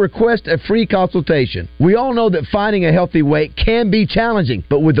more or request a free consultation. We all know that finding a healthy weight can be challenging,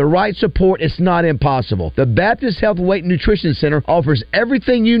 but with the right support, it's not impossible. The Baptist Health Weight and Nutrition Center offers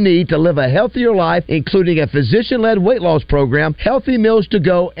everything you need to live a healthier life, including a physician-led weight loss program, healthy meals to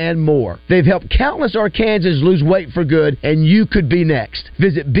go, and more. They've helped countless Arkansans lose weight for good, and you could be next.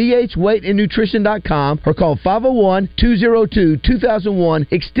 Visit bhweightandnutrition.com or call 501-202-2001,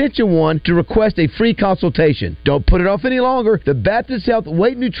 extension 1 to request a free consultation. Don't put it off any longer. The Baptist Health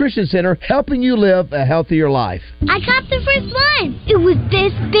Weight and Nutrition Center, helping you live a healthier life. I caught the first one. It was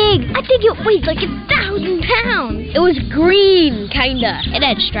this big. I think it weighed like 1,000 pounds. It was green, kinda. It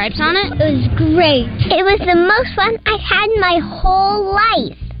had stripes on it. It was great. It was the most fun I've had in my whole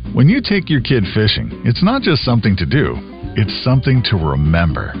life. When you take your kid fishing, it's not just something to do. It's something to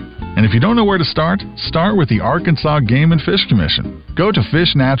remember. And if you don't know where to start with the Arkansas Game and Fish Commission. Go to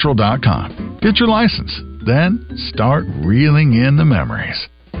fishnatural.com. Get your license. Then start reeling in the memories.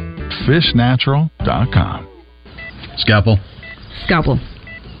 fishnatural.com. Scalpel. Scalpel.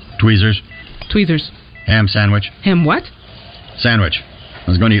 Tweezers. Tweezers. Ham sandwich. Ham what? Sandwich. I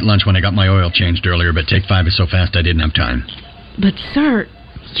was going to eat lunch when I got my oil changed earlier, but Take 5 is so fast I didn't have time. But, sir,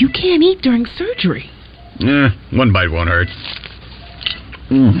 you can't eat during surgery. One bite won't hurt.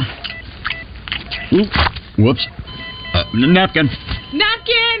 Whoops. Napkin.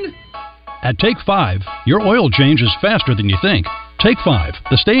 Napkin! At Take 5, your oil change is faster than you think. Take 5,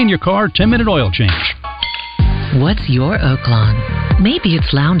 the stay-in-your-car 10-minute oil change. What's your Oaklawn? Maybe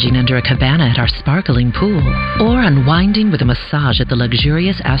it's lounging under a cabana at our sparkling pool, or unwinding with a massage at the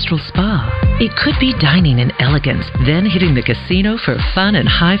luxurious Astral Spa. It could be dining in elegance, then hitting the casino for fun and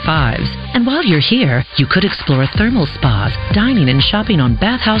high fives. And while you're here, you could explore thermal spas, dining and shopping on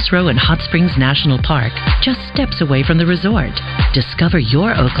Bathhouse Row in Hot Springs National Park, just steps away from the resort. Discover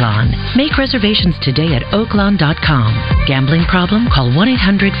your Oaklawn. Make reservations today at oaklawn.com. Gambling problem? Call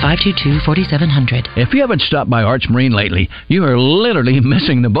 1-800-522-4700. If you haven't stopped by Arch Marine lately, you are literally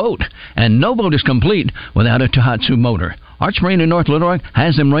missing the boat. And no boat is complete without a Tohatsu motor. Arch Marine in North Little Rock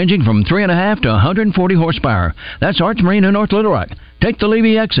has them ranging from 3.5 to 140 horsepower. That's Arch Marine in North Little Rock. Take the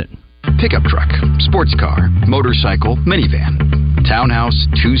Levy exit. Pickup truck, sports car, motorcycle, minivan, townhouse,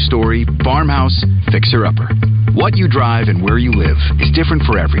 two-story, farmhouse, fixer-upper. What you drive and where you live is different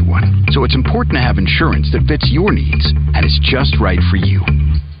for everyone, so it's important to have insurance that fits your needs and is just right for you.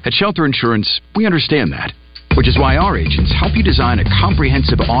 At Shelter Insurance, we understand that, which is why our agents help you design a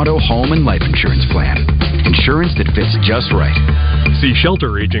comprehensive auto, home, and life insurance plan. Insurance that fits just right. See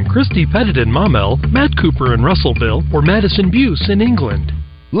Shelter Agent Christy Pettit in Maumelle, Matt Cooper in Russellville, or Madison Buse in England.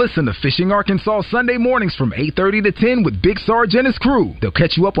 Listen to Fishing Arkansas Sunday mornings from 8:30 to 10 with Big Sarge and his crew. They'll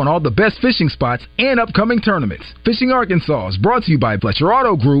catch you up on all the best fishing spots and upcoming tournaments. Fishing Arkansas is brought to you by Fletcher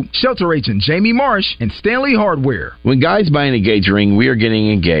Auto Group, Shelter Agent Jamie Marsh, and Stanley Hardware. When guys buy an engagement ring, we are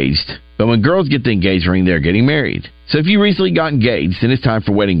getting engaged. But when girls get the engagement ring, they're getting married. So if you recently got engaged, then it's time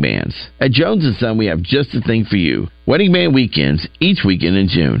for wedding bands. At Jones & Son, we have just the thing for you. Wedding band weekends, each weekend in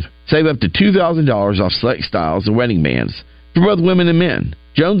June. Save up to $2,000 off select styles and wedding bands for both women and men.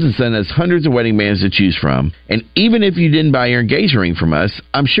 Jones & Son has hundreds of wedding bands to choose from, and even if you didn't buy your engagement ring from us,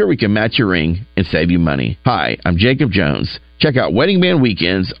 I'm sure we can match your ring and save you money. Hi, I'm Jacob Jones. Check out Wedding Band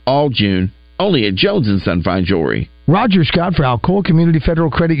Weekends all June, only at Jones & Son Fine Jewelry. Roger Scott for Alcoa Community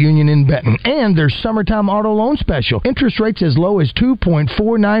Federal Credit Union in Benton. And their summertime auto loan special. Interest rates as low as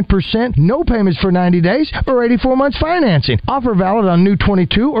 2.49%, no payments for 90 days, or 84 months financing. Offer valid on new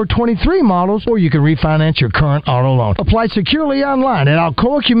 22 or 23 models, or you can refinance your current auto loan. Apply securely online at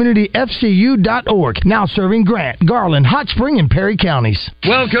alcoacommunityfcu.org. Now serving Grant, Garland, Hot Spring, and Perry counties.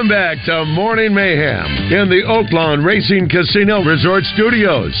 Welcome back to Morning Mayhem in the Oaklawn Racing Casino Resort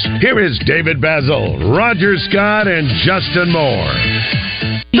Studios. Here is David Basil, Roger Scott, and Justin Moore.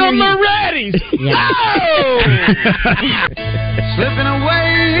 The Moretti's! Slipping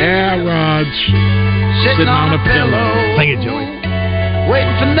away. Yeah, Raj. Sitting on a pillow. Sing it, Joey.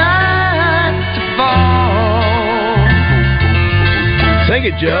 Waiting for night to fall. Sing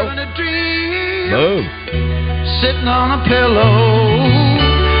it, Joe. Boom. Sitting on a pillow.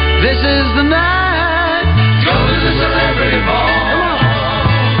 This is the night. Go to the celebrity ball.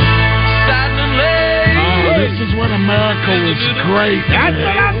 This is when America was great. That's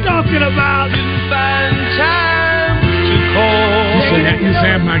what I'm talking about. Didn't find time to call. actually used to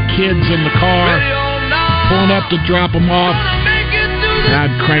have my kids in the car, pulling up to drop them off, and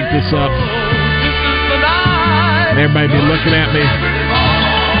I'd crank this up. And everybody would be looking at me.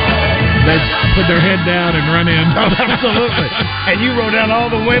 They'd put their head down and run in. Oh, absolutely. And you roll down all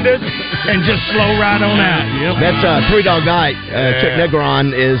the windows and just slow right on out. Yep. That's Three Dog Night. Chuck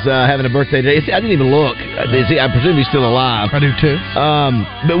Negron is having a birthday today. I didn't even look. I presume he's still alive. I do too.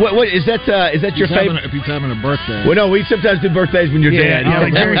 But what is that? Is that your favorite? If he's having a birthday. Well, no, we sometimes do birthdays when you're dead. Yeah,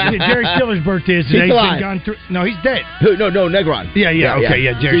 like Jerry Stiller's birthday is today. He's alive. No, he's dead. Who? No, Negron. Yeah, okay,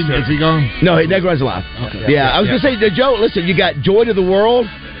 Jerry Stiller. Is he gone? No, Negron's alive. Okay. Yeah, I was going to say, Joe, listen, you got Joy to the World.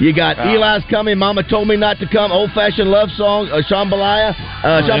 You got Eli's Coming, Mama Told Me Not to Come, Old Fashioned Love Song, Shambhalaya.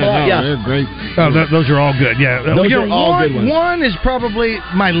 They're great. Oh, those are all good, yeah. Those are all good ones. One is probably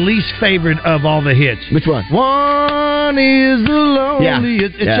my least favorite of all the hits. Which one? One is the lonely. Yeah.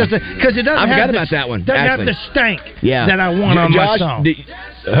 It's just because it doesn't I have forgot about that one. Doesn't actually. have the stank Yeah. that I want on my song. Here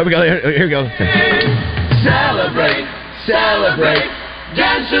we go. Here we go. Celebrate, celebrate,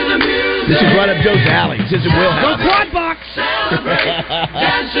 dance to the music. This is right up Joe's alley. This is Will. Go quad box. Celebrate,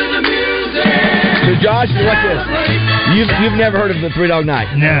 dance to the music. So, Josh, watch this. You've never heard of the Three Dog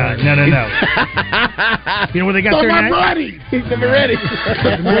Night? No. You know where they got their night? He's the Moretti.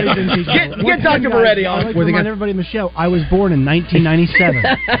 Get Dr. Moretti on. I'd like to remind everybody in the show, I was born in 1997.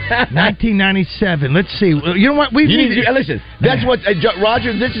 1997. Let's see. You know what? Listen, that's what,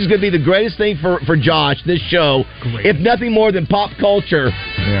 Roger, this is going to be the greatest thing for Josh, this show, if nothing more than pop culture.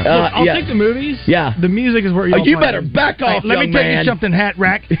 I'll take the movies. Yeah. The music is where you're you better back off, Let me tell you something, Hat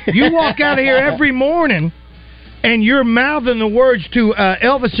Rack. You walk out of here every morning and you're mouthing the words to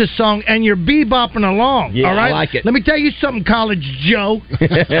Elvis's song and you're bebopping along. Yeah, all right? I like it. Let me tell you something, College Joe.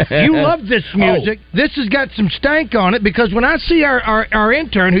 You love this music. This has got some stank on it because when I see our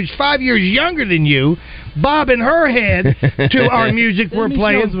intern, who's 5 years younger than you, bobbing her head to our music we're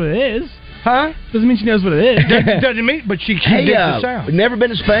playing. Doesn't mean she knows what it is. Huh? Doesn't mean she knows what it is. Doesn't mean, but she digs the sound. Never been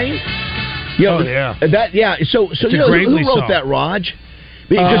to Spain? Yeah. So you know, who wrote that, Raj?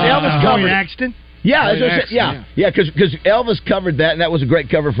 Because Elvis covered Axton. Yeah, because Elvis covered that, and that was a great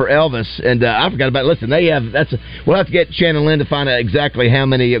cover for Elvis. And I forgot about it. Listen, we'll have to get Shannon Lynn to find out exactly how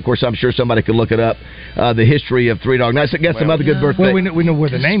many. Of course, I'm sure somebody could look it up. The history of Three Dog Nights. Got some other good birthdays. Well, we know where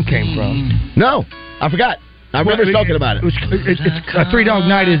the name came from. No, I forgot. I remember talking about it. It's Three Dog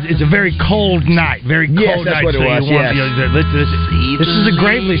Night is a very cold night. Very cold night. Yes, that's what it was. This is a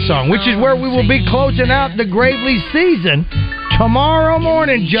Gravely song, which is where we will be closing out the Gravely season tomorrow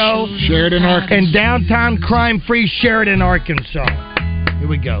morning, Joe. Sheridan, Arkansas. In downtown crime-free Sheridan, Arkansas. Here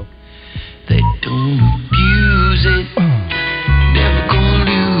we go. They don't abuse it. Never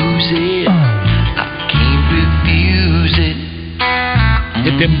gonna lose it. I can't refuse it.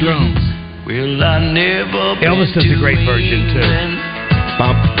 Hit them drums. Well, I never Elvis does a great version too. Let's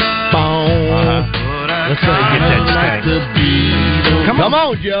let her get that stank. Come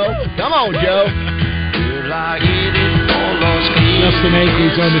on, Joe. Justin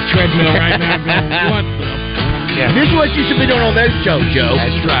Akers on the treadmill right now going, what the? Yeah. This is what you should be doing on this show, Joe.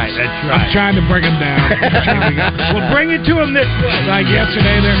 That's right. I'm trying to bring him down. Well, bring it to him this way. Like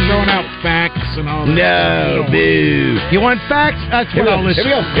yesterday, they're throwing out facts and all that. No, boo. You want facts? That's what I'll listen.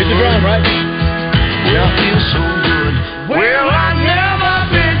 Here we go. Here's the drum, right? Yeah. Feels so good. Well, I've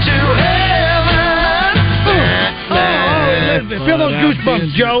never been to heaven. Feel those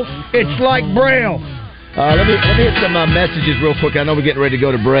goosebumps, Joe. It's like Braille. Let me hit some messages real quick. I know we're getting ready to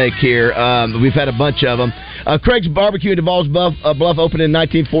go to break here. We've had a bunch of them. Craig's Barbecue in Duval's Bluff opened in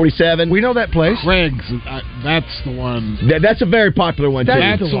 1947. We know that place. Craig's, that's the one. That's a very popular one, too.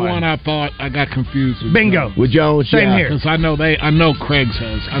 That's the one I thought I got confused with. Bingo. With Jones. Same here. Because I know Craig's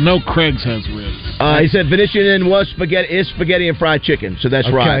has ribs. He said Venetian is spaghetti and fried chicken. So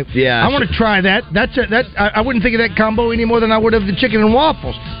that's right. Yeah. I want to try that. I wouldn't think of that combo any more than I would of the chicken and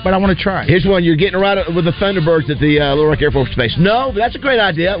waffles, but I want to try it. Here's one. You're getting right with the Thunderbirds at the Little Rock Air Force Base. No, that's a great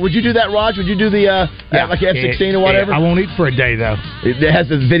idea. Would you do that, Raj? Would you do the like F-16 or whatever? I won't eat for a day, though. It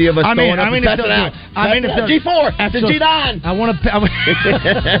has a video of us throwing up and passing out. G4. That's a G9. I want to...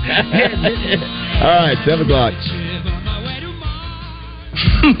 All right, 7 o'clock.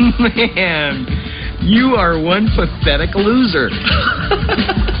 Man, you are one pathetic loser.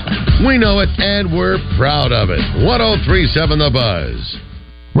 We know it, and we're proud of it. 103.7 The Buzz.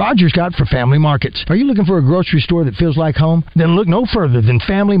 Roger's got for Family Markets. Are you looking for a grocery store that feels like home? Then look no further than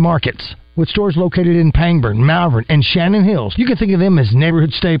Family Markets. With stores located in Pangburn, Malvern, and Shannon Hills, you can think of them as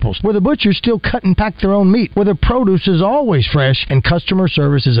neighborhood staples, where the butchers still cut and pack their own meat, where the produce is always fresh, and customer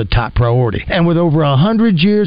service is a top priority. And with over 100 years